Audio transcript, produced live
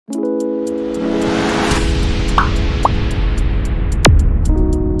There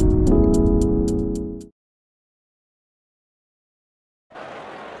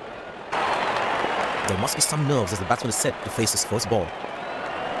must be some nerves as the batsman is set to face his first ball.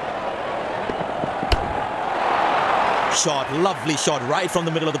 Shot, lovely shot right from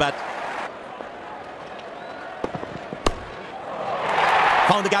the middle of the bat.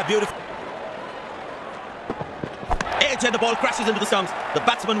 Found the gap beautiful. Edge and the ball crashes into the stumps. The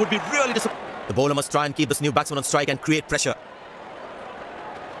batsman would be really disappointed. The bowler must try and keep this new batsman on strike and create pressure.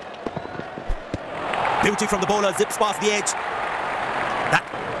 Beauty from the bowler, zips past the edge.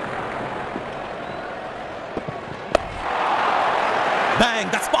 Bang!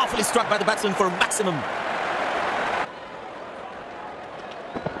 That's powerfully struck by the batsman for a maximum.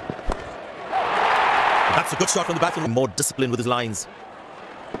 That's a good shot from the batsman. More discipline with his lines.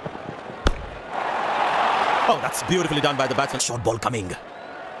 Oh, that's beautifully done by the batsman. Short ball coming.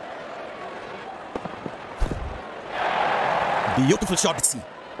 Beautiful shot to see.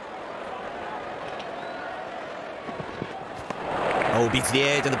 Oh, beats the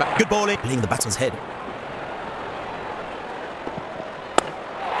edge and the back. Good bowling. Playing the batsman's head.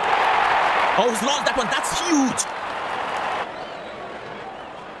 Oh, he's lost that one. That's huge.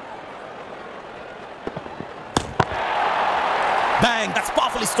 Bang! That's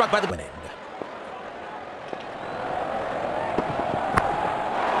powerfully struck by the end.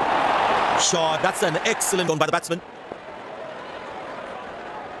 Shot. That's an excellent one by the batsman.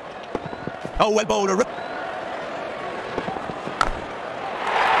 Oh, well bowler.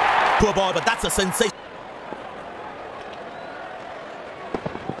 Poor ball, but that's a sensation.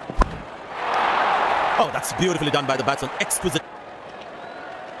 Oh, that's beautifully done by the batsman. Exquisite.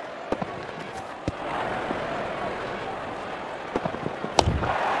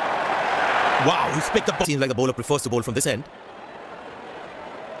 Wow, he's picked up. Seems like the bowler prefers to bowl from this end.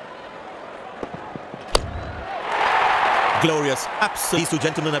 Glorious. Absolutely. These two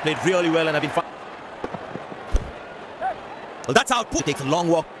gentlemen have played really well and have been fun. Well, that's out. He takes a long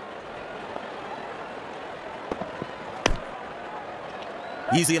walk.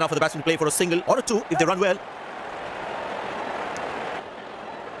 Easy enough for the batsman to play for a single or a two if they run well.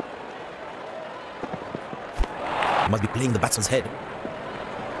 Must be playing the batsman's head.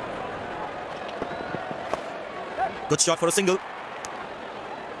 Good shot for a single.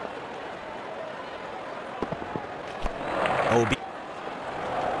 Oh,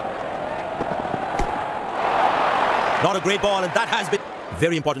 not a great ball, and that has been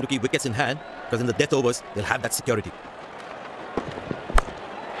very important to keep wickets in hand, because in the death overs they'll have that security.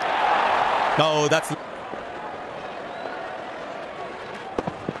 No, that's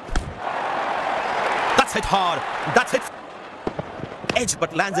hit hard. That's hit edge,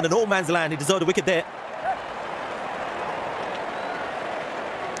 but lands in a no man's land. He deserved a wicket there.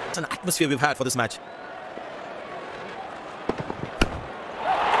 It's an atmosphere we've had for this match.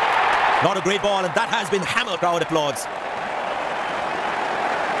 Not a great ball, and that has been hammered. Crowd applauds.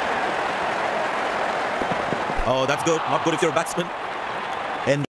 Oh, that's good. Not good if you're a batsman.